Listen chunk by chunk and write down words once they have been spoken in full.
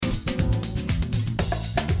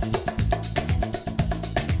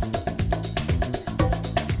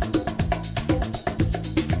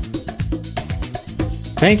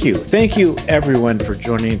Thank you. Thank you, everyone, for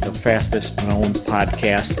joining the Fastest Known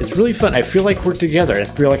podcast. It's really fun. I feel like we're together. I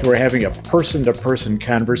feel like we're having a person-to-person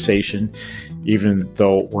conversation, even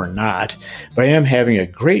though we're not. But I am having a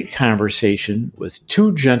great conversation with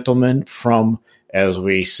two gentlemen from, as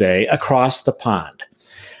we say, across the pond.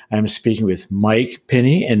 I'm speaking with Mike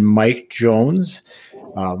Pinney and Mike Jones.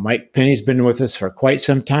 Mike Pinney's been with us for quite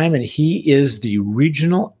some time, and he is the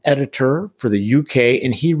regional editor for the UK,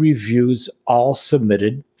 and he reviews all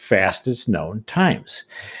submitted fastest known times.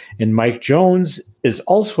 And Mike Jones is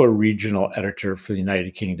also a regional editor for the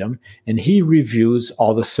United Kingdom, and he reviews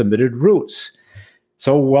all the submitted routes.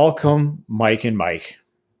 So welcome, Mike and Mike.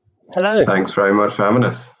 Hello. Thanks very much for having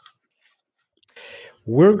us.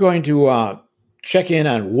 We're going to check in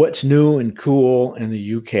on what's new and cool in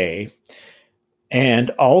the UK. And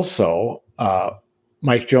also,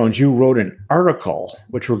 Mike Jones, you wrote an article,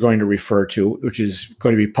 which we're going to refer to, which is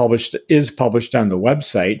going to be published on the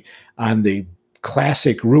website on the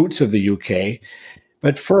classic routes of the UK.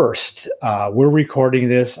 But first, we're recording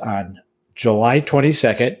this on July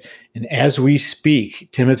 22nd. And as we speak,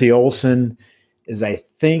 Timothy Olson is, I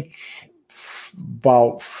think,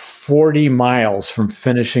 about 40 miles from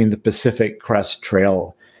finishing the Pacific Crest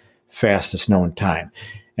Trail fastest known time.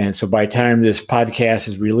 And so by the time this podcast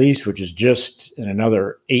is released, which is just in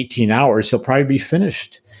another 18 hours, he'll probably be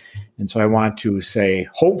finished. And so I want to say,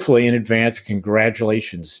 hopefully in advance,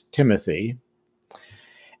 congratulations, Timothy.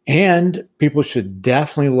 And people should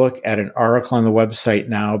definitely look at an article on the website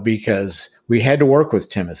now because we had to work with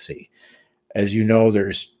Timothy. As you know,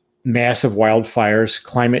 there's massive wildfires.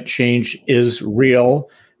 Climate change is real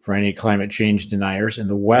for any climate change deniers. And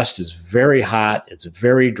the West is very hot. It's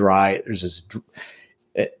very dry. There's this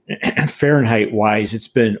Fahrenheit wise, it's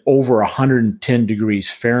been over 110 degrees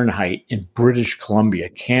Fahrenheit in British Columbia,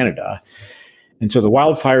 Canada. And so the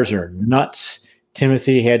wildfires are nuts.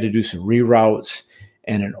 Timothy had to do some reroutes.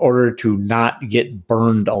 And in order to not get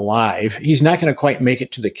burned alive, he's not going to quite make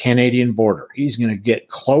it to the Canadian border. He's going to get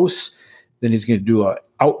close. Then he's going to do a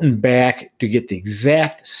out and back to get the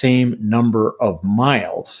exact same number of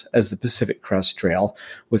miles as the Pacific Crest Trail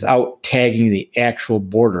without tagging the actual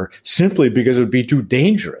border, simply because it would be too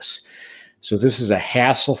dangerous. So this is a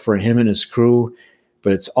hassle for him and his crew,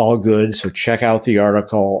 but it's all good. So check out the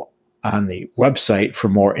article on the website for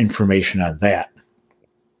more information on that.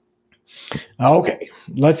 Okay,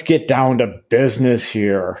 let's get down to business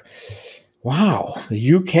here. Wow,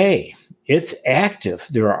 the UK. It's active.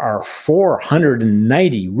 There are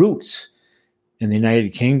 490 routes in the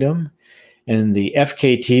United Kingdom, and the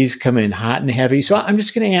FKTs come in hot and heavy. So I'm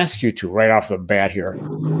just going to ask you two right off the bat here.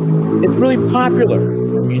 It's really popular.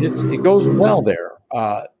 I mean, it goes well there.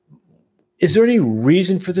 Is there any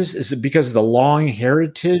reason for this? Is it because of the long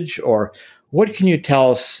heritage, or what can you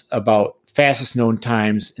tell us about fastest known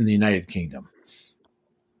times in the United Kingdom?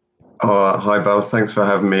 Hi, Bells. Thanks for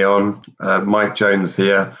having me on. Mike Jones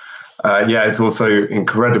here. It's also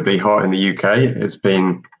incredibly hot in the UK.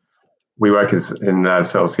 We work in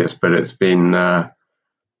Celsius, but it's been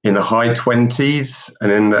in the high 20s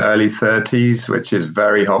and in the early 30s, which is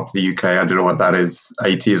very hot for the UK. I don't know what that is,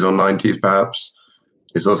 80s or 90s perhaps.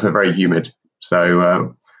 It's also very humid.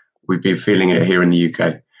 So we've been feeling it here in the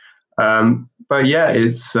UK. But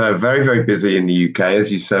it's very, very busy in the UK.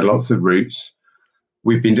 As you said, lots of routes.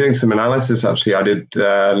 We've been doing some analysis, actually. I did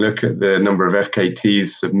look at the number of FKTs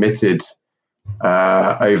submitted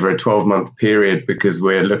over a 12-month period because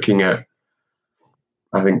we're looking at,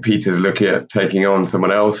 I think Peter's looking at taking on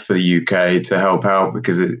someone else for the UK to help out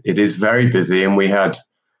because it is very busy. And we had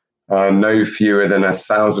no fewer than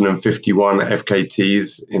 1,051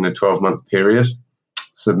 FKTs in a 12-month period.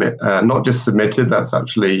 Not just submitted, that's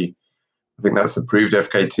actually, I think that's approved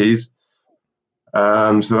FKTs.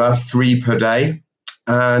 So that's 3 per day.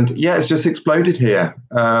 And it's just exploded here.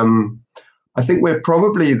 I think we're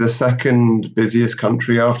probably the second busiest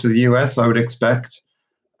country after the US, I would expect.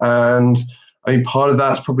 And I mean, part of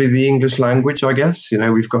that's probably the English language, I guess. You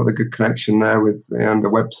know, we've got the good connection there with the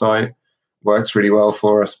website works really well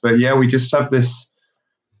for us. But we just have this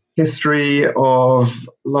history of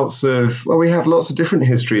we have lots of different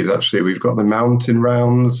histories, actually. We've got the mountain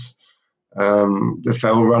rounds, the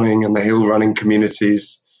fell running and the hill running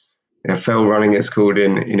communities. Fell running, it's called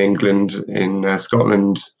in England, in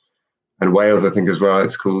Scotland and Wales, I think as well.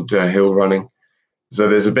 It's called hill running. So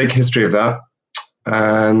there's a big history of that.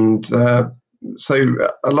 And so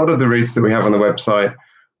a lot of the routes that we have on the website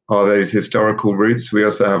are those historical routes. We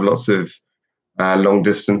also have lots of long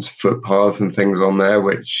distance footpaths and things on there,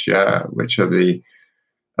 which are the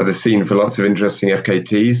scene for lots of interesting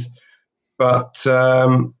FKTs. But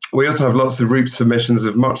We also have lots of route submissions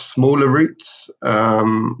of much smaller routes,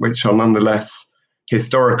 which are nonetheless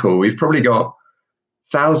historical. We've probably got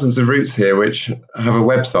thousands of routes here which have a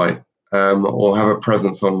website or have a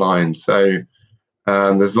presence online. So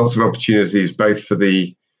there's lots of opportunities both for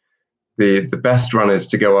the best runners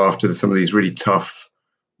to go after some of these really tough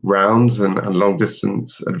rounds and long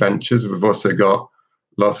distance adventures. We've also got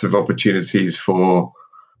lots of opportunities for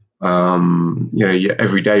your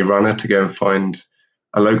everyday runner to go and find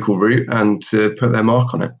a local route and to put their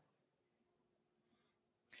mark on it.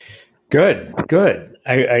 Good.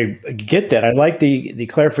 I get that. I like the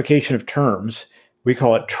clarification of terms. We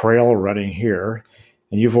call it trail running here,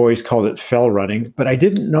 and you've always called it fell running, but I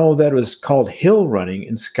didn't know that it was called hill running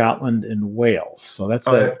in Scotland and Wales. So that's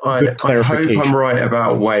a good clarification. I hope I'm right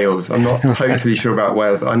about Wales. I'm not totally sure about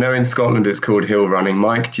Wales. I know in Scotland it's called hill running.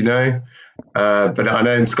 Mike, do you know? But I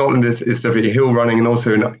know in Scotland it's definitely hill running, and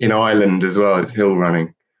also in Ireland as well, it's hill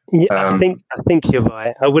running. Yeah, I think you're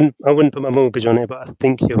right. I wouldn't put my mortgage on it, but I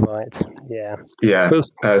think you're right. Yeah. Yeah.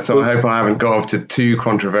 So I hope I haven't got off to too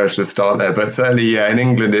controversial a start there, but certainly, in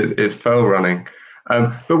England it's fell running.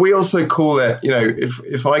 But we also call it,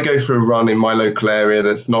 if I go for a run in my local area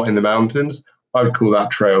that's not in the mountains, I would call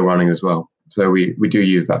that trail running as well. So we do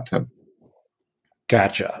use that term.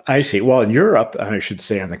 Gotcha. I see. Well, in Europe, I should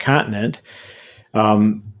say on the continent,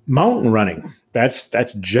 mountain running, that's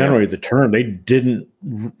generally the term.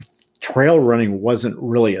 Trail running wasn't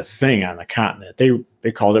really a thing on the continent.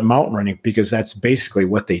 They called it mountain running because that's basically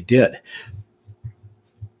what they did.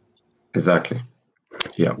 Exactly.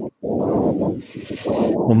 Yeah.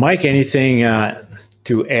 Well, Mike, anything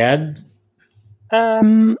to add?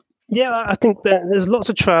 Yeah, I think that there's lots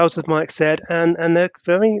of trails, as Mike said, and they're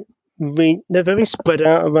very spread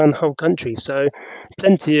out around the whole country. So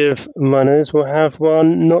plenty of runners will have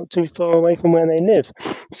one not too far away from where they live.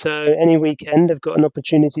 So any weekend, they've got an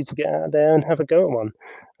opportunity to get out there and have a go at one.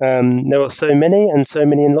 There are so many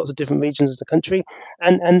in lots of different regions of the country,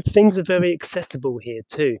 and things are very accessible here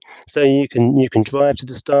too. So you can drive to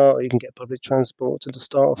the start, or you can get public transport to the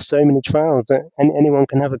start of so many trails that anyone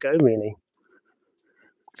can have a go, really.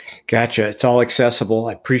 Gotcha. It's all accessible.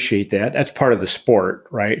 I appreciate that. That's part of the sport,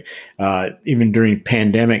 right? Even during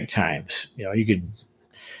pandemic times, you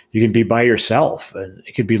can be by yourself, and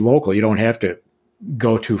it could be local. You don't have to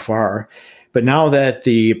go too far. But now that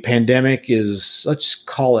the pandemic is, let's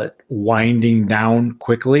call it, winding down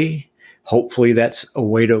quickly, hopefully that's a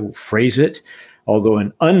way to phrase it. Although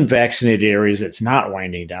in unvaccinated areas, it's not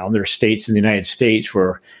winding down. There are states in the United States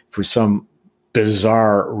where, for some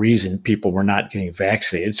bizarre reason, people were not getting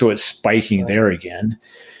vaccinated. So it's spiking there again.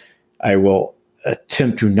 I will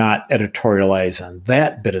attempt to not editorialize on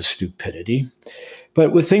that bit of stupidity.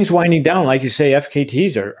 But with things winding down, like you say,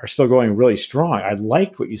 FKTs are still going really strong. I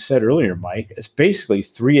liked what you said earlier, Mike. It's basically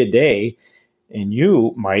 3 a day. And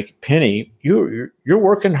you, Mike, Penny, you're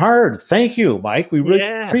working hard. Thank you, Mike. We really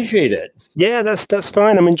appreciate it. Yeah, that's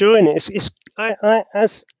fine. I'm enjoying it. I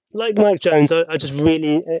as like Mike Jones, I just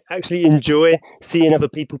really actually enjoy seeing other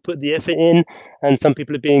people put the effort in, and some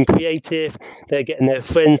people are being creative. They're getting their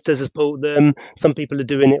friends to support them. Some people are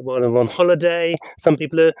doing it while they're on holiday. Some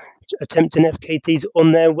people are attempting FKTs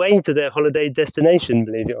on their way to their holiday destination,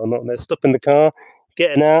 believe it or not. They're stopping the car,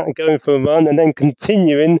 getting out and going for a run, and then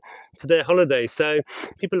continuing to their holiday. So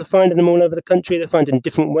people are finding them all over the country. They're finding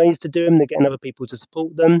different ways to do them. They're getting other people to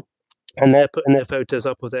support them. And they're putting their photos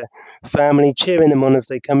up with their family, cheering them on as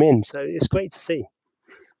they come in. So it's great to see.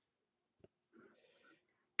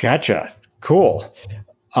 Gotcha. Cool.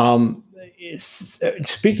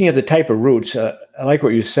 Speaking of the type of routes, I like what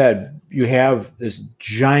you said. You have this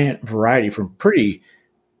giant variety from pretty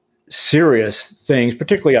serious things,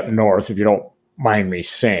 particularly up north, if you don't mind me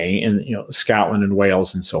saying, in Scotland and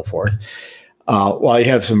Wales and so forth. While you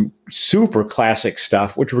have some super classic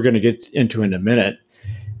stuff, which we're going to get into in a minute,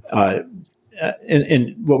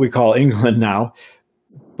 in what we call England now.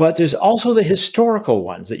 But there's also the historical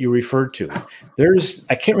ones that you referred to.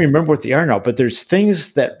 I can't remember what they are now, but there's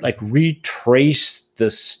things that like retrace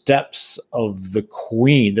the steps of the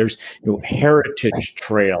Queen. There's heritage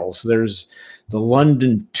trails. There's the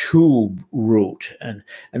London Tube route. And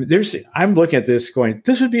I mean, I'm looking at this going,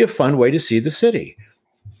 this would be a fun way to see the city.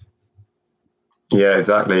 Yeah,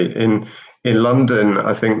 exactly. In London,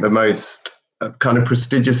 I think the most kind of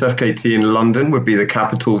prestigious FKT in London would be the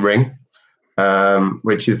Capital Ring,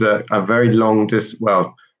 which is a very long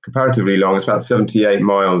comparatively long. It's about 78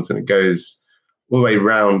 miles, and it goes all the way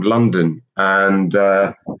around London. And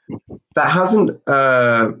that hasn't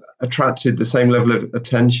attracted the same level of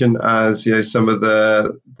attention as some of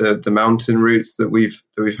the mountain routes that we've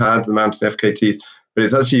had, the mountain FKTs. but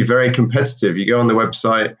it's actually very competitive. You go on the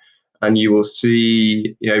website and you will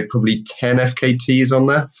see, probably 10 FKTs on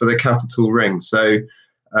there for the Capital Ring. So,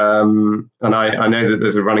 and I know that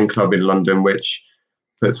there's a running club in London which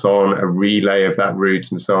puts on a relay of that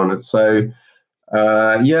route and so on. And so,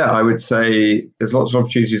 I would say there's lots of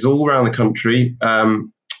opportunities all around the country.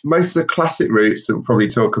 Most of the classic routes that we'll probably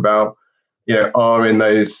talk about, are in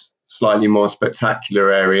those slightly more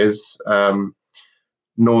spectacular areas.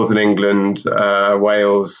 Northern England,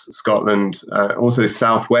 Wales, Scotland, also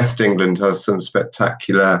Southwest England has some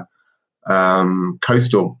spectacular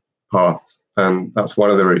coastal paths, and that's one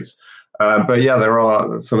of the routes. But yeah, there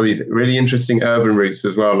are some of these really interesting urban routes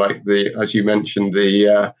as well, like as you mentioned,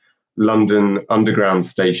 the London Underground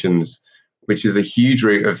stations, which is a huge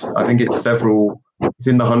route of, I think it's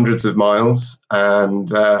in the hundreds of miles,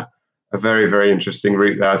 and a very, very interesting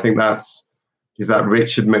route there. I think is that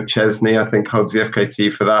Richard McChesney, I think, holds the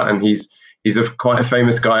FKT for that, and he's quite a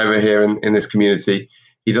famous guy over here in this community.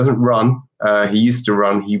 He doesn't run. He used to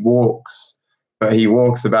run. He walks, but he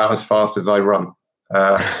walks about as fast as I run.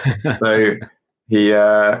 So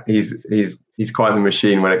he's quite the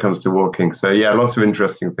machine when it comes to walking. So yeah, lots of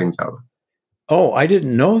interesting things out there. Oh, I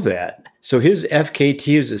didn't know that. So his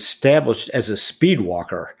FKT is established as a speed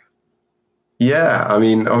walker. Yeah, I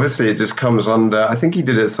mean, obviously it just comes under, I think he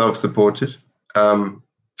did it self-supported.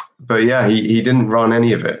 But yeah, he didn't run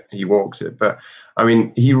any of it. He walked it. But I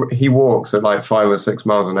mean, he walks at like 5 or 6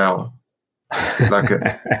 miles an hour. Like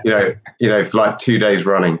for like 2 days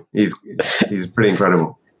running. He's pretty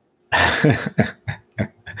incredible.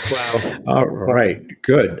 Wow. All right.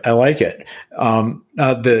 Good. I like it.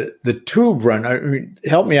 The tube run, I mean,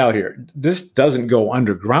 help me out here. This doesn't go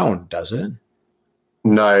underground, does it?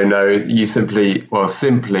 No. You simply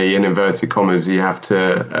in inverted commas, you have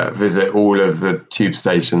to visit all of the tube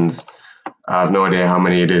stations. I have no idea how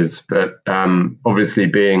many it is, but obviously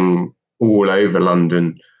being all over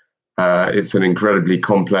London, it's an incredibly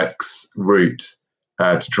complex route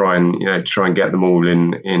to try and get them all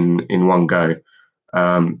in one go.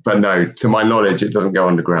 But no, to my knowledge, it doesn't go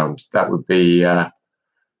underground. That would be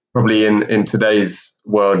probably in today's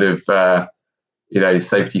world of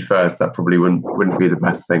safety first. That probably wouldn't be the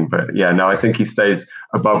best thing. But yeah, no, I think he stays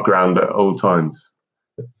above ground at all times.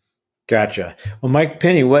 Gotcha. Well, Mike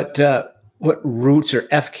Penny, what routes or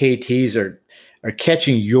FKTs are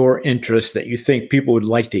catching your interest that you think people would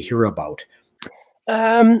like to hear about?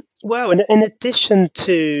 Well, in addition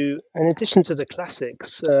to the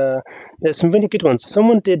classics, there's some really good ones.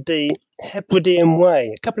 Someone did the Hebridean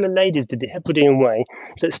Way. A couple of ladies did the Hebridean Way.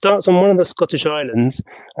 So it starts on one of the Scottish islands.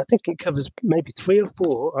 I think it covers maybe 3 or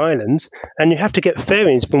 4 islands, and you have to get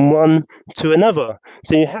ferries from one to another.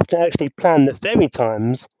 So you have to actually plan the ferry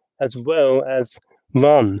times as well as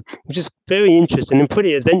run, which is very interesting and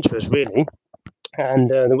pretty adventurous, really.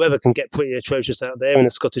 And the weather can get pretty atrocious out there in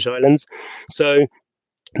the Scottish Islands. So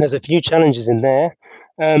there's a few challenges in there.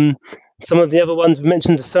 Some of the other ones, we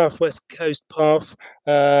mentioned the Southwest Coast Path.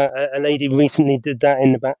 A lady recently did that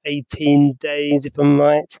in about 18 days, if I'm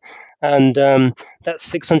right. And that's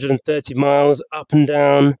 630 miles up and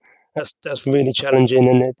down. That's really challenging,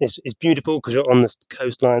 and it's beautiful because you're on the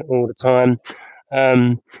coastline all the time.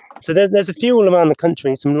 So there's a few all around the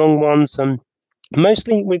country, some long ones, some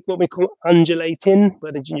mostly what we call undulating,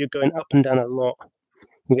 where you're going up and down a lot.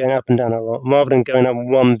 You're going up and down a lot. Rather than going up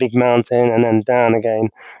one big mountain and then down again,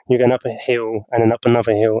 you're going up a hill and then up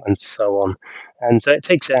another hill and so on. And so it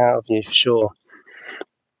takes it out of you for sure.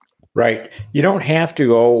 Right. You don't have to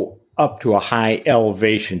go up to a high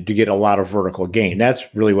elevation to get a lot of vertical gain.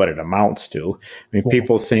 That's really what it amounts to. I mean,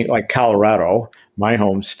 people think like Colorado, my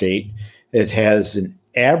home state, it has an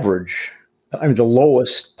average. I mean, the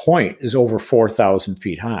lowest point is over 4,000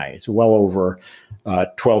 feet high. It's well over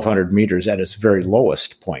 1,200 meters at its very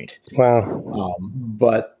lowest point. Wow.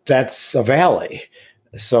 But that's a valley.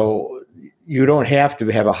 So you don't have to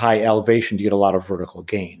have a high elevation to get a lot of vertical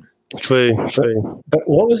gain. True. But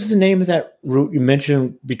what was the name of that route you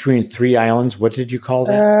mentioned between 3 islands? What did you call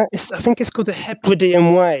that? I think it's called the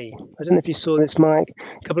Hebridean Way. I don't know if you saw this, Mike.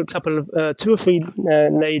 A couple of 2 or 3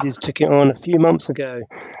 ladies took it on a few months ago,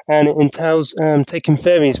 and it entails taking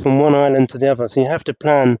ferries from one island to the other. So you have to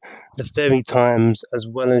plan the ferry times as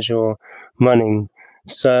well as your running.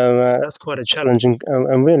 So that's quite a challenge and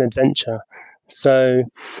a real adventure. So,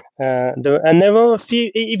 there are a few,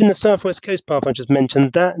 even the Southwest Coast Path I just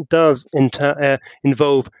mentioned, that does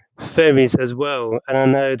involve ferries as well. And I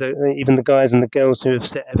know that even the guys and the girls who have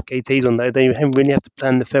set FKTs on there, they really have to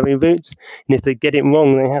plan the ferry routes. And if they get it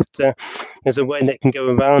wrong, there's a way they can go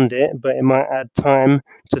around it, but it might add time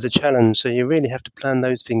to the challenge. So you really have to plan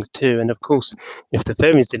those things too. And of course, if the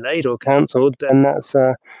ferry's delayed or cancelled, then that's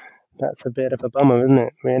a bit of a bummer, isn't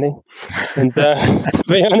it, really? And to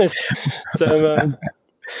be honest, so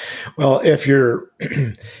well, if you're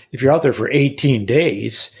out there for 18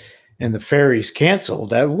 days and the ferry's canceled,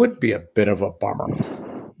 that would be a bit of a bummer.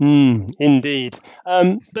 Indeed.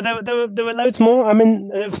 But there were loads more. I mean,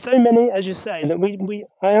 there were so many, as you say, that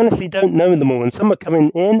I honestly don't know them all. And some are coming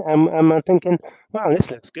in, and I'm thinking, wow, this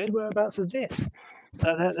looks good. Whereabouts is this?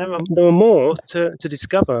 So there were more to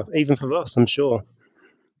discover, even for us, I'm sure.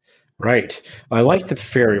 Right. I like the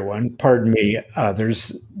ferry one. Pardon me.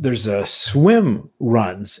 There's a swim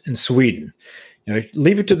runs in Sweden.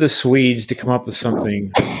 Leave it to the Swedes to come up with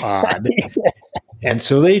something odd. And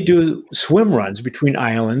so they do swim runs between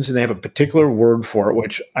islands, and they have a particular word for it,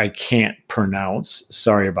 which I can't pronounce.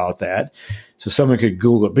 Sorry about that. So someone could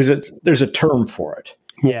Google it, because there's a term for it.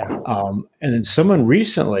 Yeah. And then someone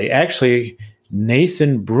recently, actually,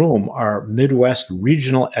 Nathan Broom, our Midwest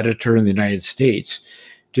regional editor in the United States,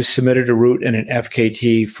 just submitted a route in an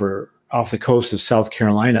FKT for off the coast of South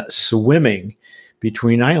Carolina, swimming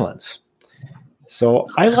between islands. So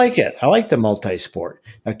I like it. I like the multi-sport.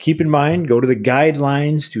 Now, keep in mind, go to the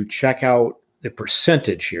guidelines to check out the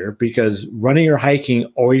percentage here, because running or hiking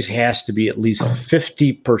always has to be at least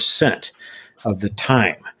 50% of the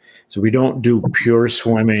time. So we don't do pure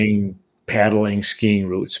swimming, paddling, skiing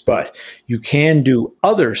routes, but you can do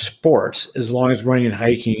other sports as long as running and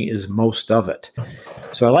hiking is most of it.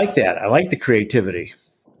 So I like that. I like the creativity.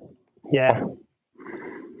 Yeah.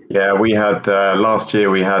 Yeah, we had last year,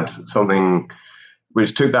 we had something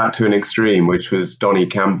which took that to an extreme, which was Donnie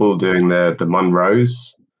Campbell doing the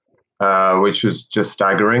Munros, which was just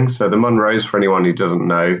staggering. So the Munros, for anyone who doesn't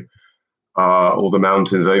know, are all the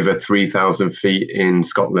mountains over 3,000 feet in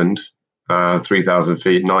Scotland, 3,000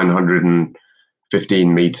 feet,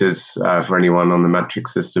 915 meters for anyone on the metric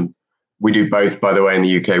system. We do both, by the way, in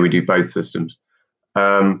the UK, we do both systems.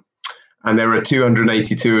 And there are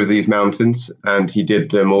 282 of these mountains, and he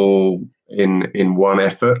did them all in one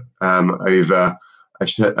effort over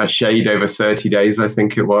a shade over 30 days, I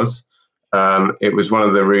think it was. It was one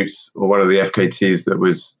of the routes, or one of the FKTs, that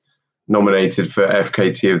was nominated for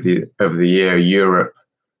FKT of the Year Europe,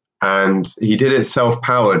 and he did it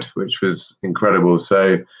self-powered, which was incredible.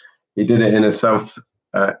 So he did it in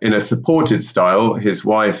a supported style. His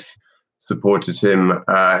wife supported him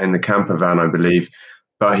in the camper van, I believe,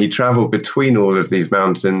 but he traveled between all of these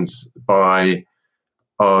mountains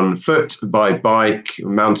on foot, by bike,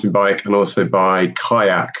 mountain bike, and also by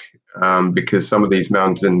kayak, because some of these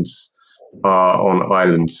mountains are on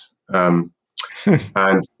islands.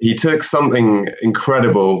 And he took something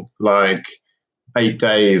incredible, like 8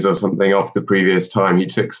 days or something off the previous time. He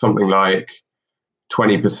took something like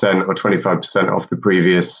 20% or 25% off the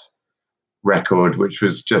previous record, which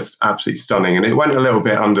was just absolutely stunning. And it went a little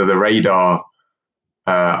bit under the radar,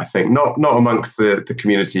 I think, not amongst the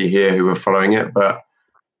community here who were following it, but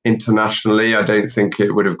internationally, I don't think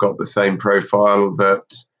it would have got the same profile that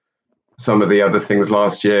some of the other things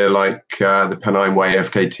last year, like the Pennine Way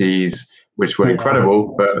FKTs, which were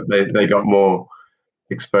incredible, but they got more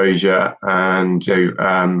exposure. And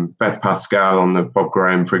Beth Pascal on the Bob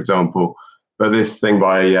Graham, for example. But this thing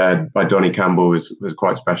by Donnie Campbell was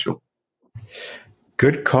quite special.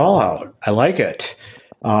 Good call out. I like it.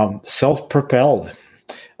 Self-propelled.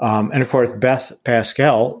 And of course, Beth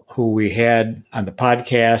Pascal, who we had on the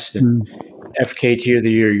podcast, and FKT of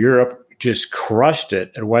the Year Europe, just crushed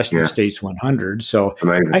it at Western States 100. So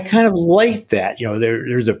amazing. I kind of like that.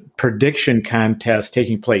 There's a prediction contest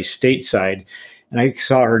taking place stateside, and I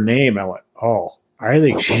saw her name. I went, oh, I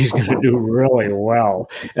think she's going to do really well.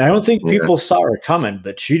 And I don't think people saw her coming,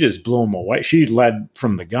 but she just blew them away. She led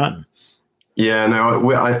from the gun. Yeah,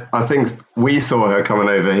 no, I think we saw her coming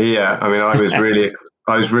over here. I mean, I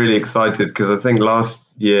was really excited, because I think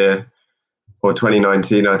last year, or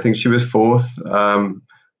 2019, I think she was fourth.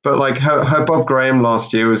 But like her Bob Graham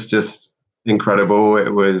last year was just incredible. It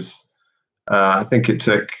was, I think it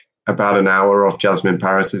took about an hour off Jasmine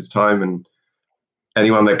Paris's time, and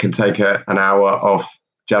anyone that can take an hour off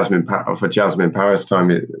a Jasmine Paris time,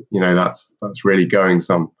 that's really going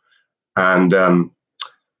some. And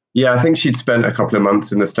I think she'd spent a couple of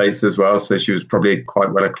months in the States as well, so she was probably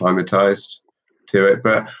quite well acclimatized to it.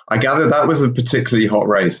 But I gather that was a particularly hot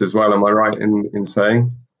race as well. Am I right in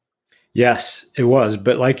saying? Yes, it was.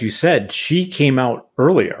 But like you said, she came out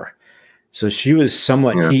earlier, so she was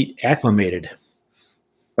somewhat heat acclimated.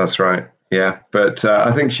 That's right. Yeah, but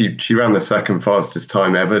I think she ran the second fastest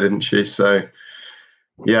time ever, didn't she? So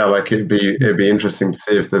yeah, like it'd be interesting to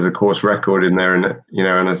see if there's a course record in there, in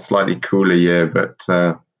in a slightly cooler year. But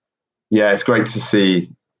yeah, it's great to see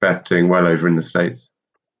Beth doing well over in the States.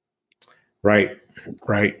 Right.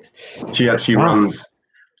 She actually runs.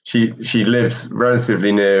 She lives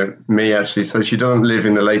relatively near me, actually, so she doesn't live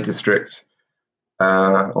in the Lake District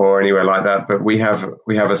or anywhere like that. But we have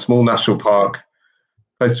a small national park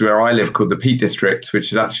close to where I live called the Peak District,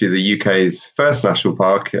 which is actually the UK's first national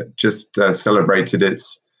park. It just celebrated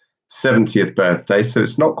its 70th birthday, so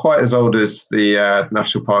it's not quite as old as the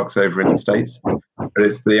national parks over in the States, but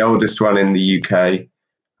it's the oldest one in the UK,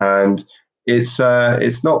 and it's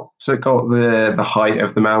not got the height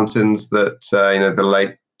of the mountains that the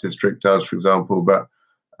Lake District does, for example, but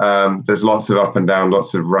there's lots of up and down,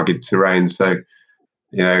 lots of rugged terrain. So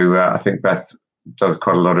I think Beth does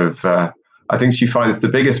quite a lot of. I think she finds the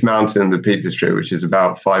biggest mountain in the Peak District, which is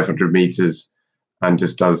about 500 meters, and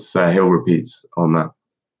just does hill repeats on that.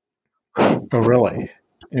 Oh, really?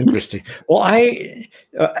 Interesting. Well, I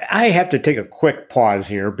have to take a quick pause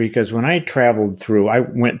here because when I traveled through, I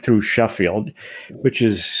went through Sheffield, which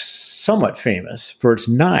is somewhat famous for its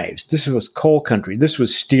knives. This was coal country. This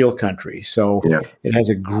was steel country. So It has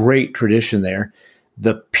a great tradition there.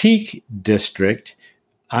 The Peak District,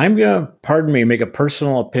 I'm going to, pardon me, make a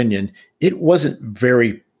personal opinion. It wasn't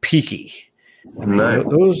very peaky. I mean, no,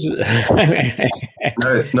 no,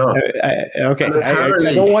 it's not. Okay,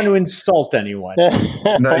 I don't want to insult anyone.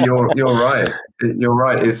 No, you're right. You're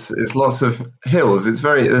right. It's lots of hills.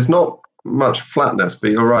 There's not much flatness,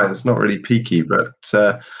 but you're right. It's not really peaky. But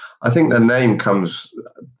I think the name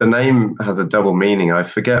has a double meaning. I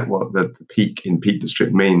forget what the peak in Peak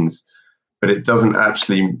District means, but it doesn't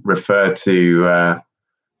actually refer to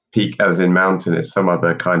peak as in mountain. It's some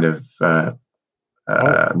other kind of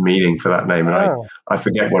meaning for that name, and I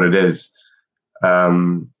forget what it is.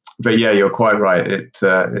 But yeah, you're quite right.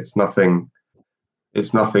 It's nothing.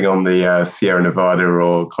 It's nothing on the Sierra Nevada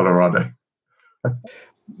or Colorado.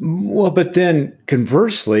 Well, but then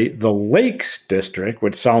conversely, the Lakes District,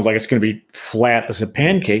 which sounds like it's going to be flat as a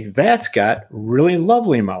pancake, that's got really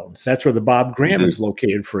lovely mountains. That's where the Bob Graham is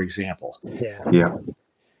located, for example. Yeah.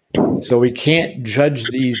 So we can't judge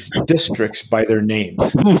these districts by their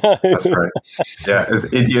names. That's right. Yeah, as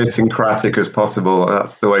idiosyncratic as possible.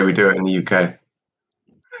 That's the way we do it in the UK.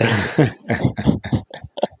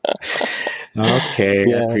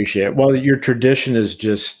 Okay, I appreciate it. Well, your tradition is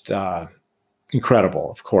just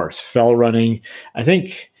incredible, of course. Fell running. I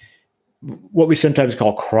think what we sometimes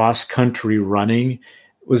call cross-country running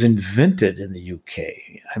was invented in the UK.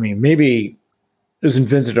 I mean, maybe it was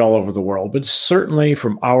invented all over the world, but certainly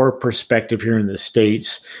from our perspective here in the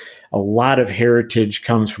States, a lot of heritage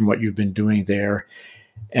comes from what you've been doing there.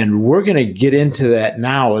 And we're going to get into that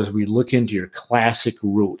now as we look into your classic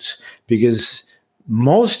routes, because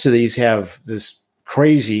most of these have this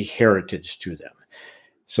crazy heritage to them.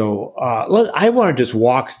 So I want to just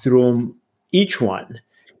walk through them, each one.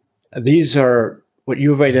 These are what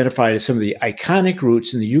you've identified as some of the iconic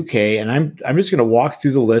routes in the UK, and I'm just going to walk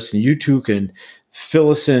through the list, and you two can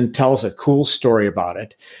fill us in, tell us a cool story about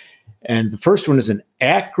it. And the first one is an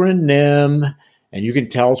acronym, and you can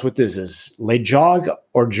tell us what this is: LEJOG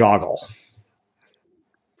or Joggle.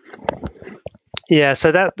 Yeah,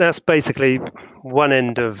 so that's basically one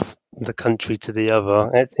end of the country to the other.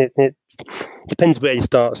 It depends where you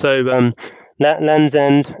start. So Land's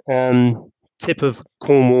End, tip of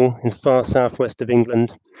Cornwall in far southwest of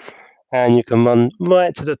England, and you can run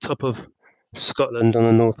right to the top of Scotland on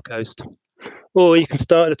the north coast. Or you can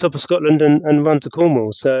start at the top of Scotland and run to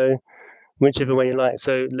Cornwall. So whichever way you like.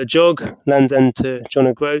 So LEJOG, Land's End to John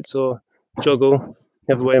O'Groats, or Joggle,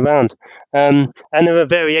 the other way around. And there are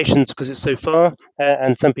variations because it's so far.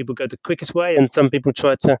 And some people go the quickest way, and some people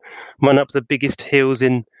try to run up the biggest hills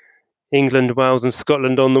in England, Wales, and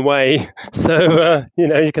Scotland on the way. So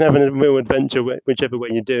you can have a real adventure whichever way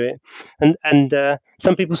you do it. And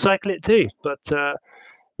some people cycle it too, but.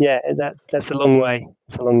 That's a long way.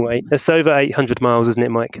 It's a long way. It's over 800 miles, isn't it,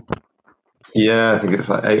 Mike? Yeah, I think it's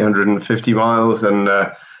like 850 miles. And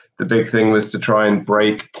the big thing was to try and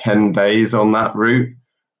break 10 days on that route,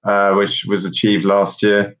 which was achieved last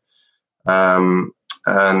year,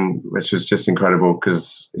 and which was just incredible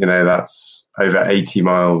because, that's over 80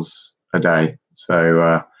 miles a day.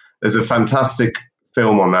 So there's a fantastic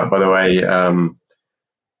film on that, by the way.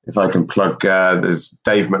 If I can plug, there's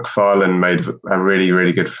Dave McFarlane made a really,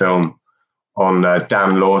 really good film on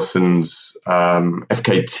Dan Lawson's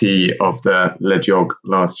FKT of the LEJOG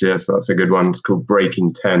last year. So that's a good one. It's called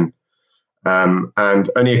Breaking 10. And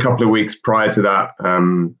only a couple of weeks prior to that,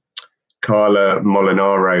 Carla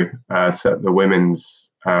Molinaro set the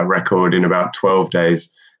women's record in about 12 days.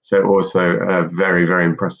 So also a very, very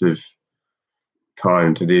impressive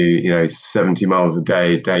time to do, 70 miles a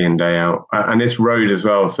day, day in, day out. And it's road as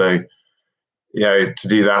well. So, to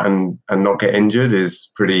do that and not get injured is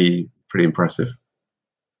pretty impressive.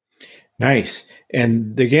 Nice.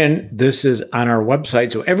 And again, this is on our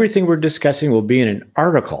website. So everything we're discussing will be in an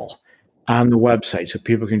article on the website. So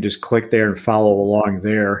people can just click there and follow along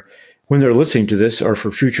there when they're listening to this, or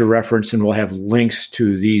for future reference. And we'll have links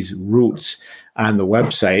to these routes on the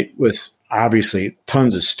website with obviously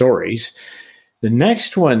tons of stories. The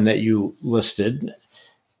next one that you listed,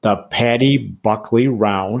 the Paddy Buckley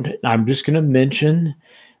Round. I'm just going to mention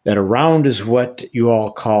that a round is what you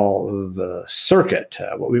all call the circuit,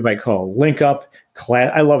 what we might call a link up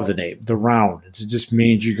class. I love the name, the round. It just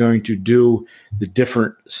means you're going to do the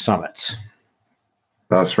different summits.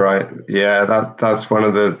 That's right. Yeah, that's one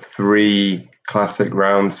of the 3 classic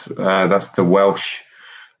rounds. That's the Welsh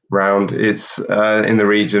round. It's in the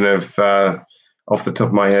region of, off the top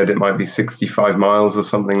of my head, it might be 65 miles or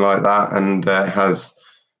something like that. And it has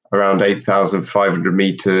around 8,500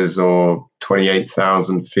 meters or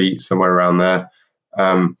 28,000 feet, somewhere around there.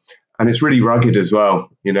 And it's really rugged as well.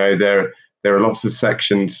 There are lots of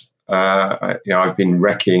sections. I've been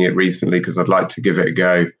wrecking it recently because I'd like to give it a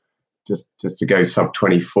go, just to go sub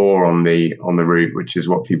 24 on the route, which is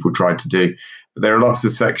what people try to do. But there are lots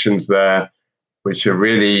of sections there which are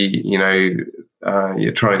really, you're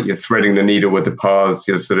threading the needle with the paths.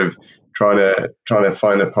 You're sort of trying to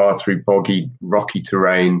find the path through boggy, rocky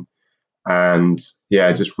terrain, and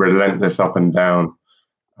just relentless up and down.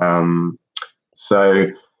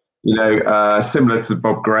 Similar to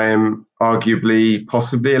Bob Graham, arguably,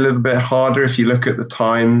 possibly a little bit harder if you look at the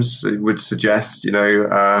times. It would suggest,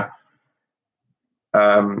 Kilian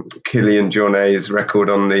Jornet's record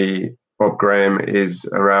on the Bob Graham is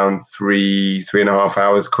around 3.5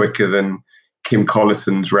 hours quicker than Kim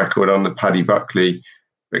Collison's record on the Paddy Buckley.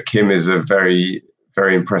 But Kim is a very,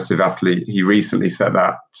 very impressive athlete. He recently set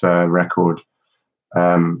that record.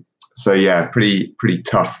 Pretty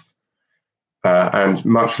tough and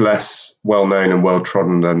much less well known and well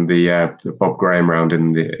trodden than the Bob Graham round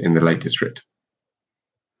in the Lake District.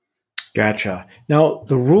 Gotcha. Now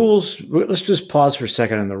the rules. Let's just pause for a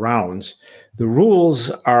second on the rounds. The rules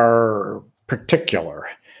are particular.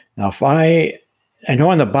 Now, if I know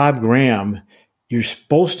on the Bob Graham, you're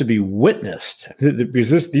supposed to be witnessed,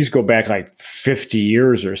 because these go back like 50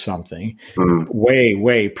 years or something,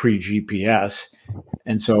 way pre-GPS.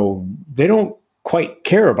 And so they don't quite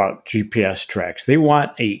care about GPS tracks. They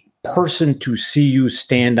want a person to see you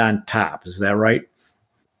stand on top. Is that right?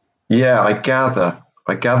 Yeah, I gather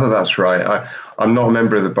that's right. I'm not a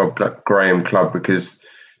member of the Bob Graham Club because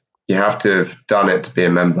you have to have done it to be a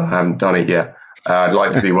member. I haven't done it yet. I'd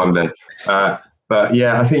like to be one day. But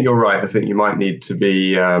yeah, I think you're right. I think you might need to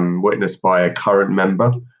be witnessed by a current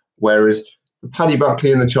member, whereas the Paddy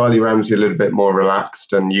Buckley and the Charlie Ramsey are a little bit more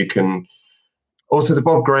relaxed, and you can. Also, the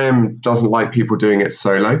Bob Graham doesn't like people doing it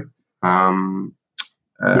solo, partly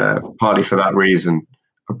for that reason.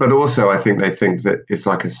 But also, I think they think that it's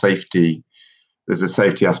like a safety. There's a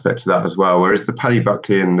safety aspect to that as well. Whereas the Paddy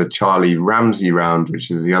Buckley and the Charlie Ramsey round,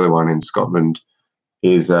 which is the other one in Scotland,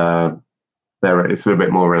 is it's a little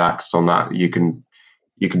bit more relaxed on that. You can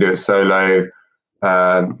do it solo.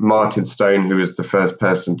 Martin Stone, who was the first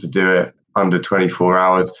person to do it under 24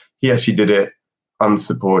 hours, he actually did it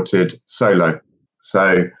unsupported solo.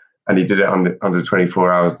 So, and he did it under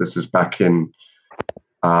 24 hours. This was back in,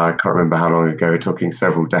 I can't remember how long ago. We're talking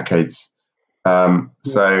several decades. They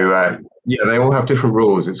all have different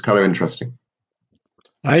rules. It's kind of interesting.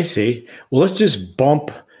 I see. Well, let's just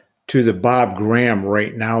bump to the Bob Graham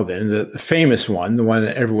right now then, the famous one, the one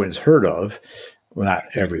that everyone's heard of. Well, not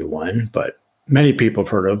everyone, but many people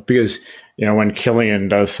have heard of, because, when Kilian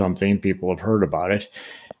does something, people have heard about it.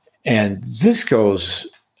 And this goes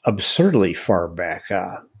absurdly far back.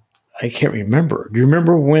 I can't remember. Do you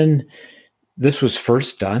remember when this was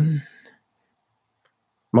first done?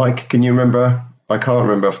 Mike, can you remember? I can't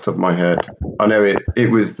remember off the top of my head. I know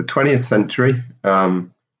it was the 20th century.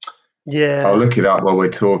 Yeah. I'll look it up while we're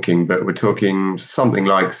talking, but we're talking something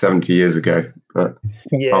like 70 years ago. But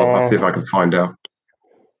yeah. I'll see if I can find out.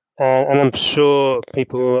 And I'm sure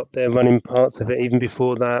people were up there running parts of it even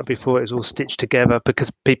before that, before it was all stitched together,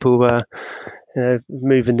 because people were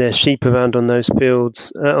moving their sheep around on those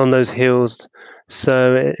fields, on those hills.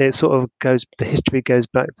 So it sort of the history goes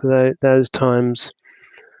back to those times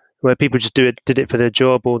where people just did it for their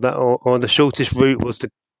job, or the shortest route was to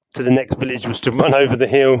to the next village was to run over the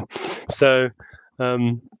hill. So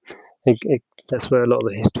that's where a lot of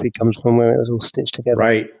the history comes from, where it was all stitched together.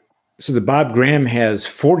 Right. So the Bob Graham has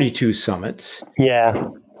 42 summits. Yeah.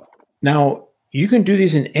 Now, you can do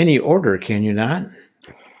these in any order, can you not?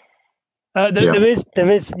 There is,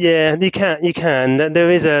 yeah, you can. There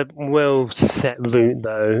is a well set route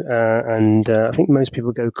though, and I think most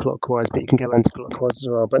people go clockwise, but you can go anti-clockwise as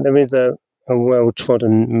well. But there is a well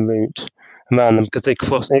trodden route around them because it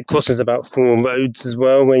crosses about 4 roads as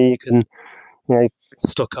well, where you can,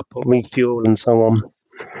 stock up or refuel and so on.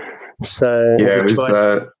 So yeah, it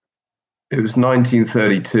was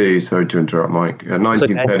 1932. Sorry to interrupt, Mike.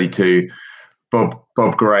 1932. Okay.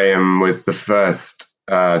 Bob Graham was the first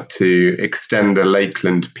to extend the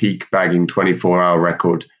Lakeland peak bagging 24-hour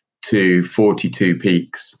record to 42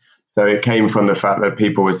 peaks. So it came from the fact that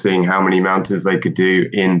people were seeing how many mountains they could do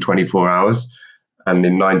in 24 hours. And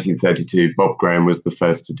in 1932, Bob Graham was the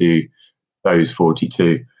first to do those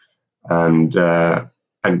 42. And that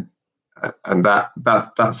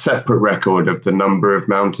separate record of the number of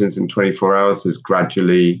mountains in 24 hours has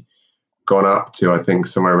gradually gone up to, I think,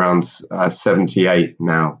 somewhere around 78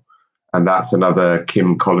 now. And that's another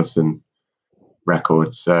Kim Collison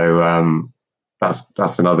record. So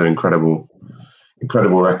that's another incredible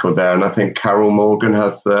record there. And I think Carol Morgan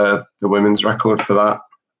has the women's record for that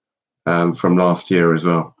from last year as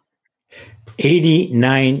well.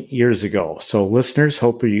 89 years ago. So listeners,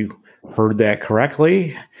 hope you heard that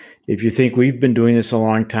correctly. If you think we've been doing this a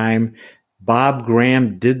long time, Bob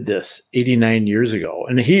Graham did this 89 years ago.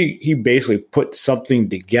 And he basically put something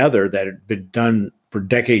together that had been done for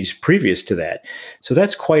decades previous to that. So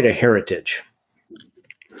that's quite a heritage.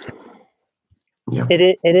 Yeah.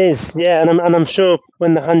 It is, yeah. And I'm sure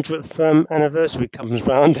when the 100th anniversary comes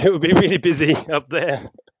round, it will be really busy up there.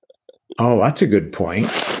 Oh, that's a good point.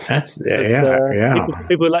 Yeah.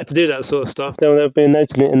 People like to do that sort of stuff. They'll be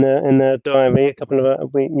noting it in their diary a couple of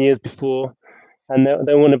years before, and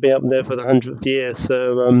they want to be up there for the 100th year.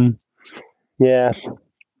 So, yeah,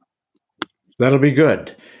 that'll be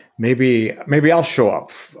good. Maybe I'll show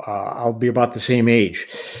up. I'll be about the same age.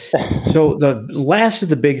 So the last of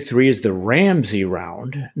the big 3 is the Ramsey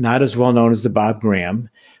Round, not as well known as the Bob Graham,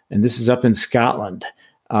 and this is up in Scotland.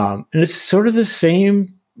 And it's sort of the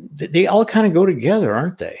same. They all kind of go together,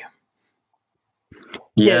 aren't they?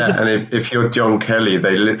 Yeah, and if you're John Kelly,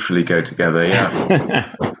 they literally go together. Yeah.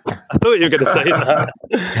 I thought you were going to say that.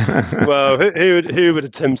 Well, who would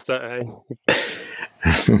attempt that?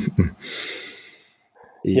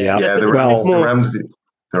 Yeah. The Ramsey.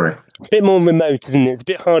 Sorry. A bit more remote, isn't it? It's a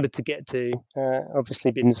bit harder to get to.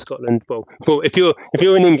 Obviously, being in Scotland. Well, if you're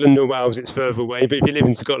in England or Wales, it's further away. But if you live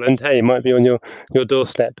in Scotland, hey, it might be on your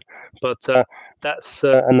doorstep. But that's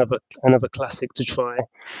another classic to try.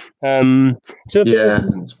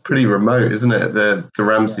 It's pretty remote, isn't it? The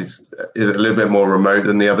Ramsey's is a little bit more remote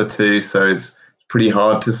than the other 2, so it's pretty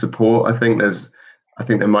hard to support. I think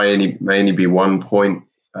there may only be one point,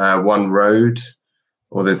 one road,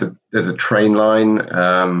 or there's a train line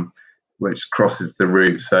which crosses the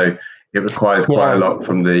route, so it requires quite a lot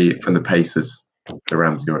from the pacers, the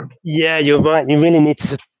Ramsey Round. Yeah, you're right. You really need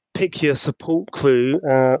to pick your support crew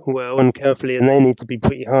well and carefully, and they need to be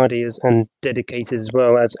pretty hardy and dedicated as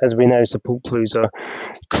well. As we know, support crews are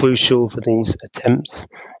crucial for these attempts,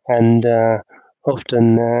 and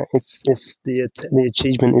often it's the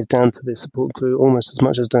achievement is down to the support crew almost as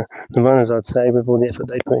much as the runners, I'd say, with all the effort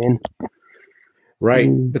they put in. Right,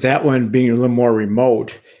 but that one being a little more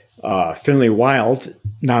remote, Finlay Wild,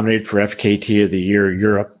 nominated for FKT of the Year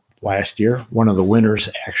Europe last year, one of the winners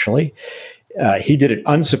actually. He did it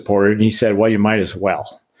unsupported, and he said, well, you might as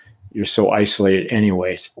well. You're so isolated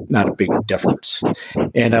anyway. It's not a big difference.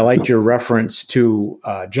 And I like your reference to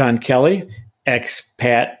John Kelly,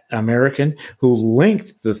 expat American, who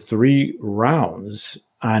linked the 3 rounds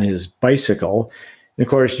on his bicycle. And of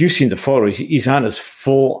course, you've seen the photos. He's on his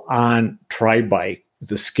full-on tri-bike with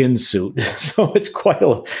the skin suit. So it's quite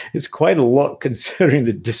a look considering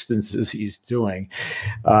the distances he's doing.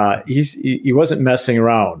 He wasn't messing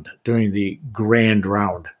around doing the grand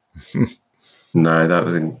round. No,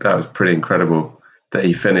 that was pretty incredible that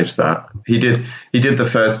he finished that. He did the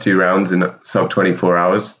first 2 rounds in sub 24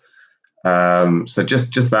 hours. So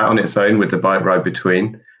just that on its own with the bike ride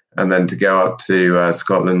between, and then to go up to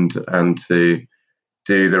Scotland and to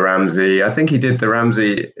do the Ramsey. I think he did the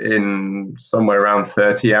Ramsey in somewhere around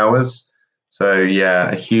 30 hours. So yeah,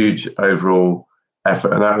 a huge overall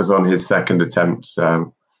effort, and that was on his second attempt.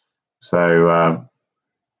 That's a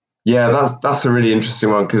really interesting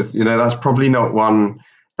one, because that's probably not one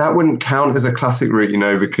that wouldn't count as a classic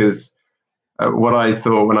route, because what I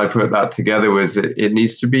thought when I put that together was it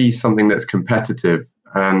needs to be something that's competitive.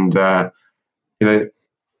 And,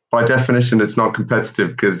 by definition, it's not competitive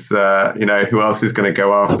because, who else is going to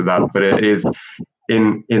go after that? But it is,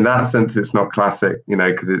 in that sense, it's not classic,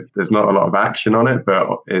 because there's not a lot of action on it, but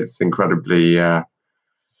it's incredibly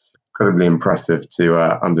impressive to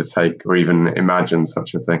undertake or even imagine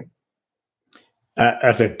such a thing.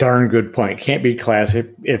 That's a darn good point. Can't be classic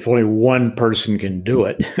if only one person can do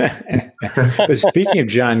it. But speaking of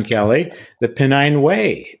John Kelly, the Pennine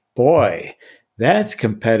Way, boy, that's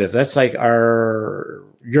competitive. That's like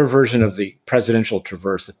your version of the Presidential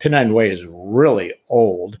Traverse. The Pennine Way is really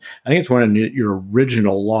old. I think it's one of your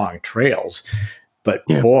original long trails. But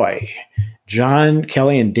boy, John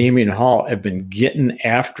Kelly and Damian Hall have been getting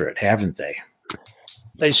after it, haven't they?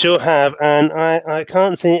 They sure have, and I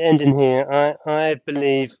can't see it ending here. I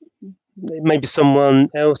believe maybe someone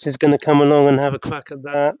else is going to come along and have a crack at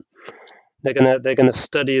that. They're gonna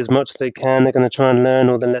study as much as they can. They're going to try and learn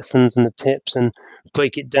all the lessons and the tips and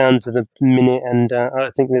break it down to the minute. And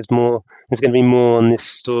I think there's more. There's going to be more on this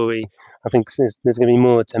story. I think there's going to be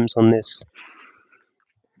more attempts on this.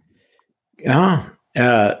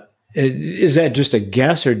 Is that just a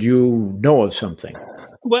guess, or do you know of something?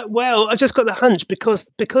 Well, I just got the hunch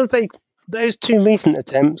because those two recent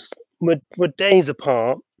attempts were days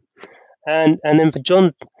apart, and then for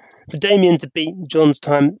Damian to beat John's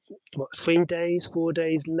time, 3 days, 4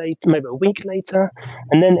 days later, maybe a week later,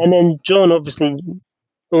 and then John obviously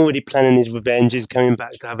already planning his revenge, is coming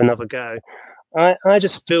back to have another go. I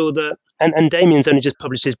just feel that, and Damian's only just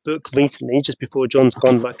published his book recently, just before John's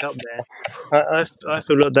gone back up there. I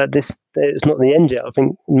feel like that it's not the end yet. I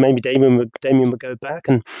think maybe Damian would go back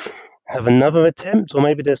and have another attempt, or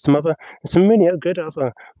maybe there's some really good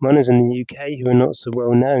other runners in the UK who are not so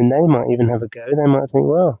well known. They might even have a go. They might think,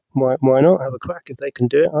 well, why not have a crack? If they can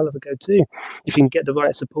do it, I'll have a go too. If you can get the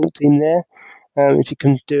right support team there, if you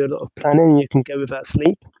can do a lot of planning, you can go without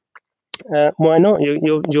sleep. Why not?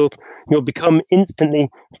 You'll become instantly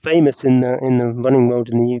famous in the running world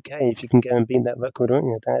in the UK if you can go and beat that record, aren't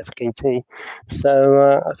you? That FKT.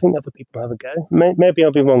 So I think other people have a go. Maybe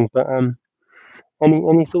I'll be wrong, but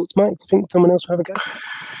any thoughts, Mike? Do you think someone else will have a go?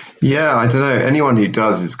 Yeah, I don't know. Anyone who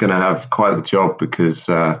does is going to have quite the job because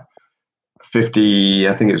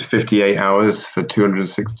 58 hours for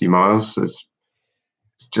 260 miles. It's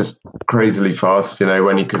just crazily fast.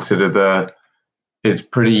 When you consider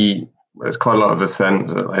it's quite a lot of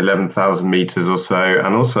ascent, 11,000 meters or so.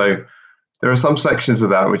 And also there are some sections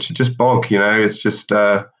of that which are just bog, it's just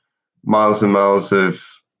miles and miles of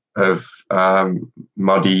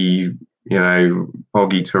muddy,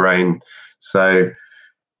 boggy terrain. So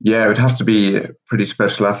yeah, it would have to be a pretty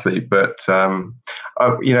special athlete. But, what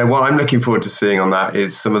I'm looking forward to seeing on that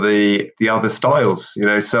is some of the other styles,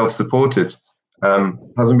 self-supported.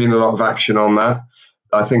 Hasn't been a lot of action on that.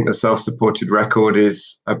 I think the self-supported record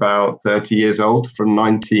is about 30 years old, from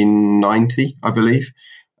 1990, I believe,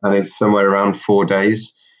 and it's somewhere around 4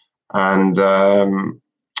 days. And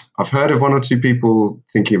I've heard of one or two people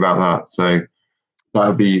thinking about that, so that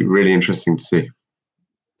would be really interesting to see.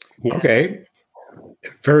 Yeah. Okay,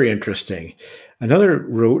 very interesting. Another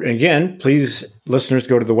route, and again, please, listeners,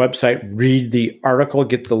 go to the website, read the article,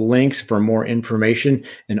 get the links for more information.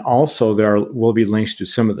 And also there will be links to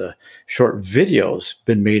some of the short videos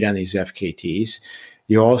been made on these FKTs.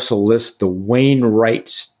 You also list the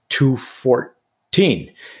Wainwright's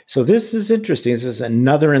 214. So this is interesting. This is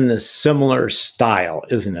another in the similar style,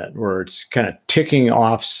 isn't it? Where it's kind of ticking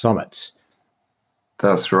off summits.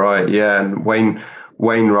 That's right. Yeah. And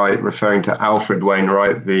Wainwright, referring to Alfred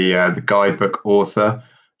Wainwright, the guidebook author,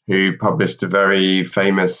 who published a very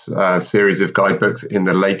famous series of guidebooks in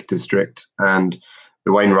the Lake District. And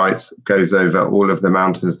the Wainwrights goes over all of the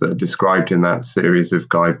mountains that are described in that series of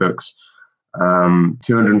guidebooks.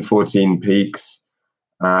 214 peaks.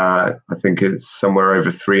 I think it's somewhere over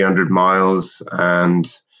 300 miles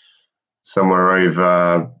and somewhere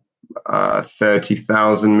over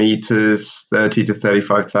 30,000 meters, 30 to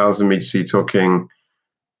 35,000 meters. So you're talking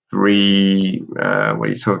over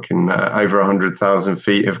 100,000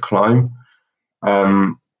 feet of climb.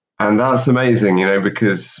 And that's amazing,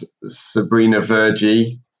 because Sabrina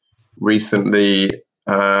Verjee recently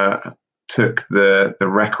took the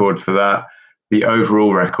record for that, the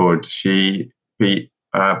overall record. She beat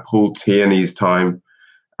Paul Tierney's time,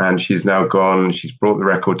 and she's now she's brought the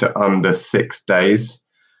record to under 6 days.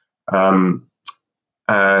 And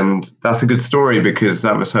that's a good story because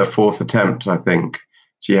that was her fourth attempt, I think.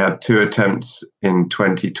 She had 2 attempts in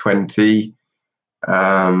 2020.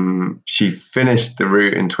 She finished the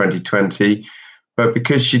route in 2020, but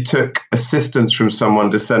because she took assistance from someone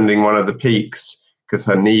descending one of the peaks because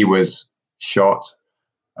her knee was shot,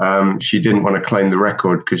 she didn't want to claim the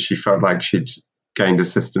record because she felt like she'd gained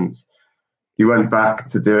assistance. He went back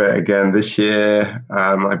to do it again this year.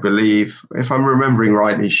 I believe, if I'm remembering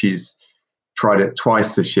rightly, she's tried it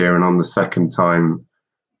twice this year, and on the second time,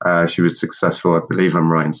 she was successful. I believe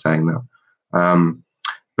I'm right in saying that.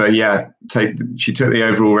 But yeah, she took the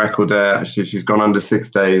overall record there. She's gone under 6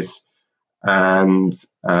 days, and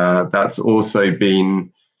that's also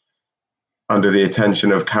been under the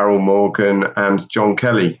attention of Carol Morgan and John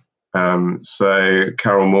Kelly. So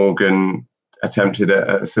Carol Morgan attempted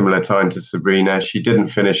at a similar time to Sabrina. She didn't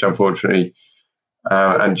finish, unfortunately.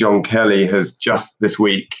 And John Kelly has just this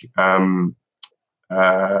week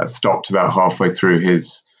stopped about halfway through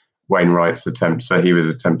his Wainwright's attempt. So he was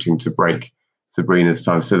attempting to break Sabrina's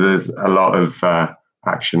time. So there's a lot of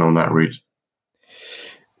action on that route.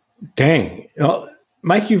 Dang. Well,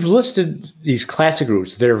 Mike, you've listed these classic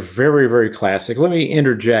routes. They're very, very classic. Let me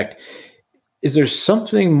interject. Is there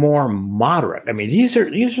something more moderate? I mean, these are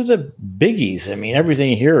the biggies. I mean,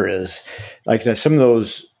 everything here is like some of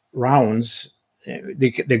those rounds.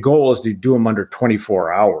 The goal is to do them under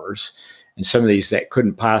 24 hours, and some of these that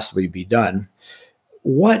couldn't possibly be done.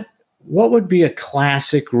 What would be a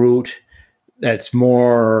classic route that's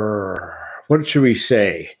more? What should we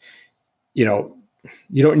say? You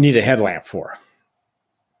don't need a headlamp for.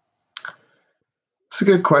 It's a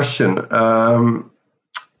good question.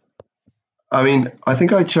 I mean, I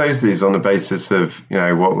think I chose these on the basis of,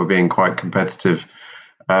 what we're being quite competitive.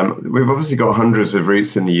 We've obviously got hundreds of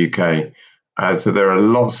routes in the UK. So there are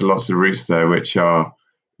lots and lots of routes there which are,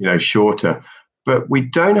 shorter. But we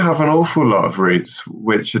don't have an awful lot of routes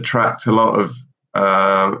which attract a lot of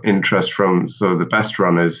interest from sort of the best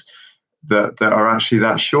runners that are actually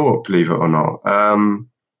that short, believe it or not.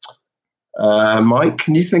 Mike,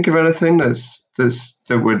 can you think of anything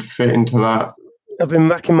that would fit into that? I've been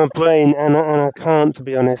racking my brain and I can't, to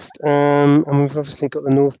be honest. And we've obviously got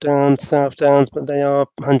the North Downs, South Downs, but they are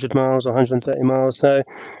 100 miles or 130 miles. So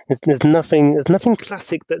there's nothing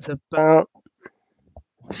classic that's about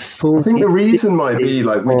 40. I think the reason might be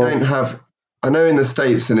we don't have. I know in the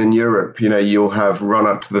States and in Europe, you'll have run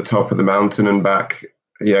up to the top of the mountain and back.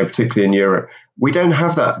 Particularly in Europe, we don't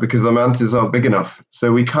have that because the mountains aren't big enough.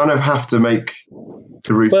 So we kind of have to make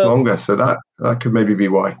the route longer. So that could maybe be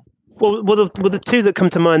why. Well, the two that come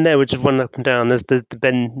to mind there, which is run up and down. There's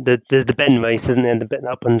the Ben race, isn't there? The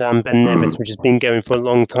up and down Ben Nevis, which has been going for a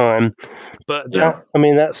long time. But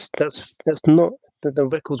that's not the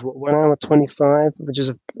record's 1 hour 25, which is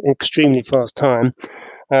an extremely fast time.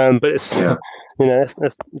 But it's that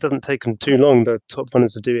doesn't take them too long. The top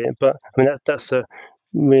runners to do it. But I mean that's a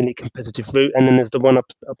really competitive route. And then there's the one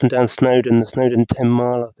up and down Snowdon, the Snowdon 10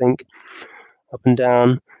 mile, I think, up and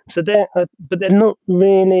down. So they're not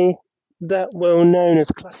really that well known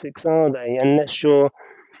as classics, are they? Unless you're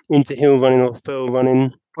into hill running or fell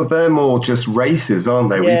running. Well, they're more just races, aren't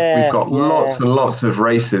they? Yeah, we've got lots and lots of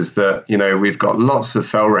races that, we've got lots of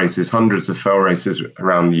fell races, hundreds of fell races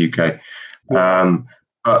around the UK. Yeah.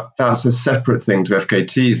 But that's a separate thing to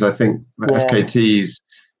FKTs. I think FKTs,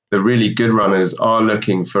 the really good runners are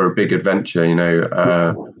looking for a big adventure,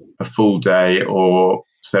 a full day or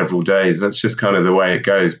several days. That's just kind of the way it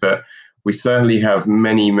goes. But we certainly have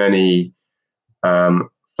many, many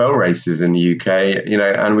fell races in the UK,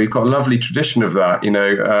 and we've got a lovely tradition of that.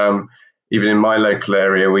 Even in my local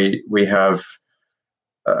area, we have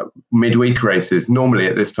midweek races. Normally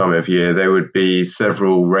at this time of year, there would be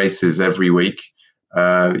several races every week.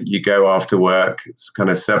 You go after work, it's kind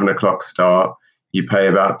of 7 o'clock start. You pay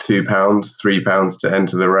about £2, £3 to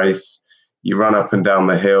enter the race. You run up and down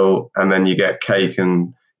the hill, and then you get cake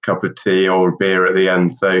and cup of tea or beer at the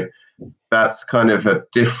end. So that's kind of a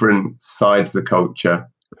different side to the culture.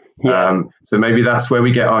 Yeah. So maybe that's where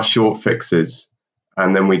we get our short fixes,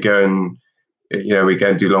 and then we go and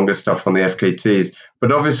do longer stuff on the FKTs.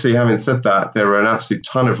 But obviously, having said that, there are an absolute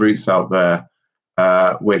ton of routes out there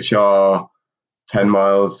which are 10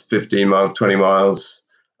 miles, 15 miles, 20 miles.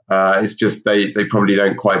 It's just they probably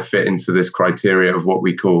don't quite fit into this criteria of what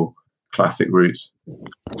we call classic routes.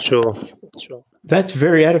 Sure. That's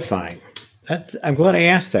very edifying. I'm glad I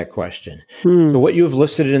asked that question. So what you have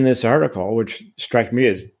listed in this article, which struck me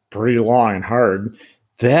as pretty long and hard,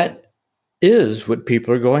 that is what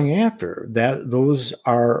people are going after. Those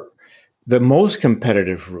are the most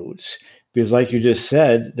competitive routes, because like you just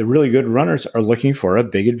said, the really good runners are looking for a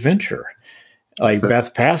big adventure. Like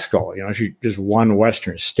Beth Pascal, she just won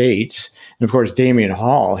Western States. And of course, Damian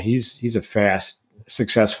Hall, he's a fast,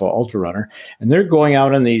 successful ultra runner. And they're going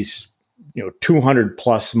out on these, 200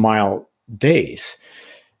 plus mile days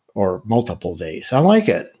or multiple days. I like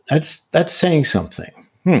it. That's saying something.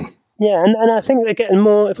 Yeah, and I think they're getting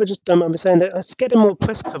more, if I just don't mind me saying, they're getting more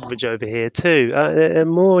press coverage over here too.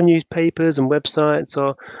 More newspapers and websites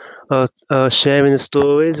are sharing the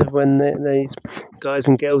stories of when these guys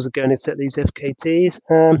and girls are going to set these FKTs.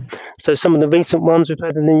 So some of the recent ones we've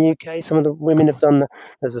had in the UK, some of the women have done,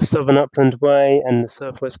 there's a Southern Upland Way and the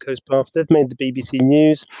South West Coast Path. They've made the BBC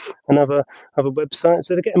News and other websites,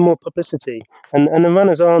 so they're getting more publicity. And the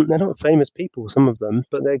runners they're not famous people, some of them,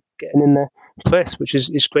 but they're getting in the press, which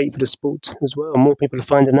is great for the sport as well. More people are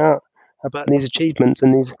finding out about these achievements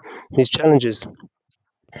and these challenges.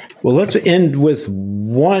 Well, let's end with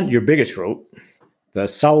your biggest route, the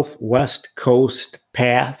Southwest Coast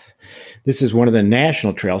Path. This is one of the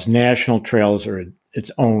national trails. National trails are its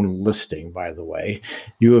own listing, by the way.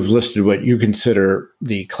 You have listed what you consider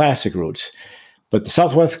the classic routes, but the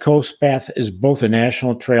Southwest Coast Path is both a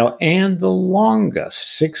national trail and the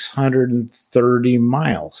longest, 630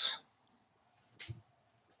 miles.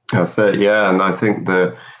 That's it, yeah. And I think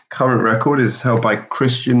the current record is held by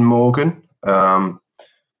Christian Morgan,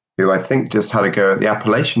 who I think just had a go at the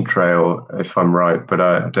Appalachian Trail, if I'm right, but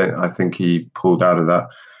I think he pulled out of that.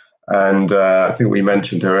 And I think we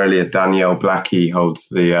mentioned her earlier, Danielle Blackie holds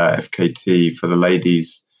the FKT for the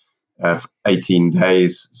ladies of 18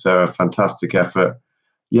 days. So a fantastic effort.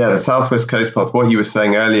 Yeah, the Southwest Coast Path, what you were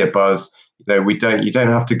saying earlier, Buzz, you don't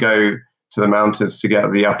have to go to the mountains to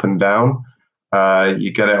get the up and down.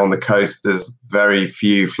 You get it on the coast. There's very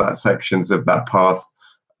few flat sections of that path.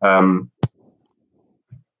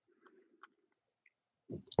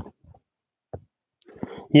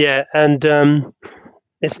 Yeah, and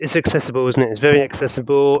it's accessible, isn't it? It's very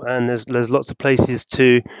accessible, and there's lots of places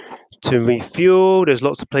to refuel. There's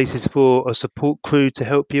lots of places for a support crew to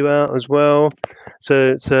help you out as well.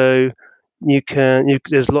 So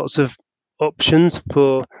there's lots of options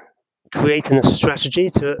for creating a strategy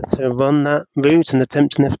to run that route and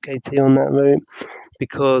attempt an FKT on that route,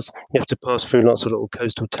 because you have to pass through lots of little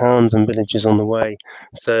coastal towns and villages on the way.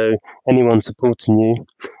 So anyone supporting you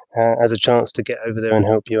has a chance to get over there and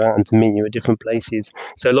help you out and to meet you at different places.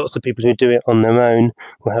 So lots of people who do it on their own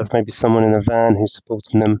will have maybe someone in a van who's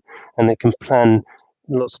supporting them, and they can plan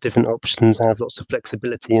lots of different options and have lots of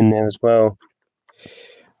flexibility in there as well.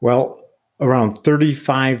 Well, around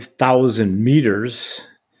 35,000 meters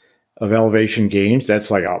of elevation gains.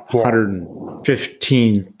 That's like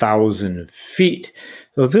 115,000 feet.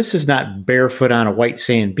 So this is not barefoot on a white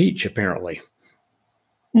sand beach, apparently.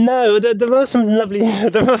 No, there are some lovely.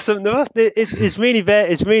 It's really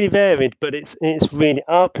varied, but it's really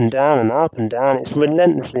up and down and up and down. It's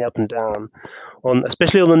relentlessly up and down,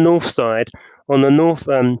 especially on the north side, on the north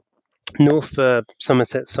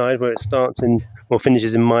Somerset side, where it starts in or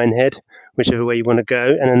finishes in Minehead, whichever way you want to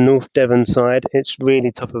go, and on North Devon side, it's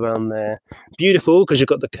really tough around there. Beautiful because you've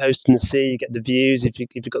got the coast and the sea, you get the views if you've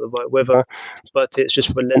got the right weather, but it's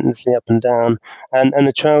just relentlessly up and down, and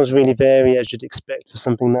the trails really vary as you'd expect for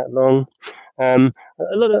something that long. Some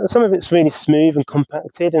of it's really smooth and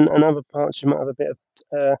compacted, and other parts you might have a bit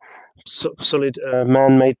of solid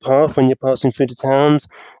man-made path when you're passing through the towns,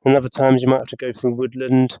 and other times you might have to go through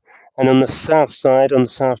woodland. And on the south side, on the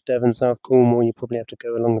South Devon, South Cornwall, you probably have to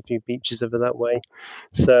go along a few beaches over that way.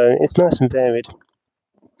 So it's nice and varied.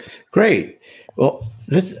 Great. Well,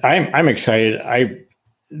 I'm excited.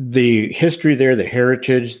 The history there, the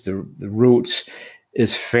heritage, the roots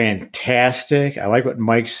is fantastic. I like what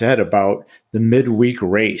Mike said about the midweek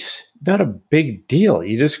race. Not a big deal.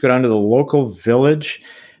 You just go down to the local village.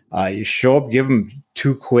 You show up, give them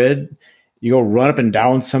 $2. You go run up and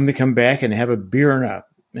down something, come back and have a beer and a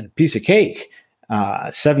piece of cake,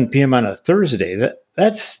 7 p.m. on a Thursday.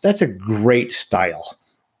 That's a great style.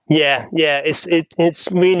 Yeah, it's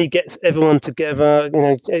really gets everyone together.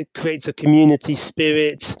 It creates a community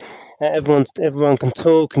spirit. Everyone can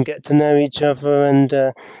talk and get to know each other and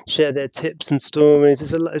share their tips and stories.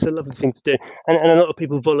 It's a lovely thing to do, and a lot of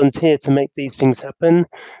people volunteer to make these things happen.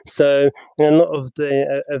 So a lot of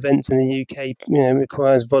the events in the UK,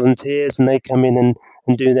 requires volunteers, and they come in and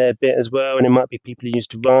do their bit as well. And it might be people who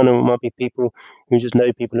used to run, or it might be people who just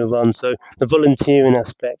know people who run. So the volunteering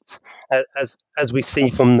aspect, as we see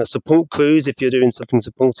from the support crews, if you're doing something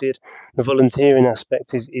supported, the volunteering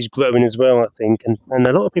aspect is growing as well, I think, and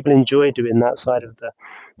a lot of people enjoy doing that side of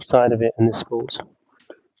it in the sport.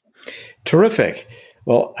 Terrific.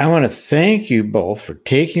 Well, I want to thank you both for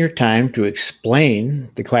taking your time to explain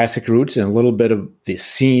the classic routes and a little bit of the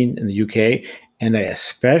scene in the UK. And I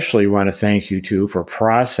especially want to thank you, too, for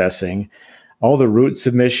processing all the route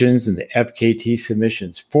submissions and the FKT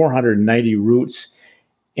submissions, 490 routes.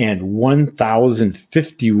 and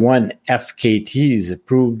 1,051 FKTs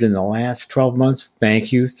approved in the last 12 months.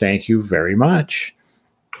 Thank you very much.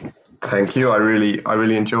 Thank you. I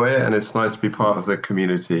really enjoy it, and it's nice to be part of the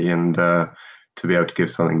community and to be able to give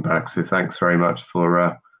something back. So thanks very much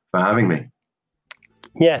for having me.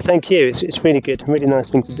 Yeah, thank you. It's really good. Really nice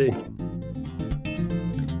thing to do.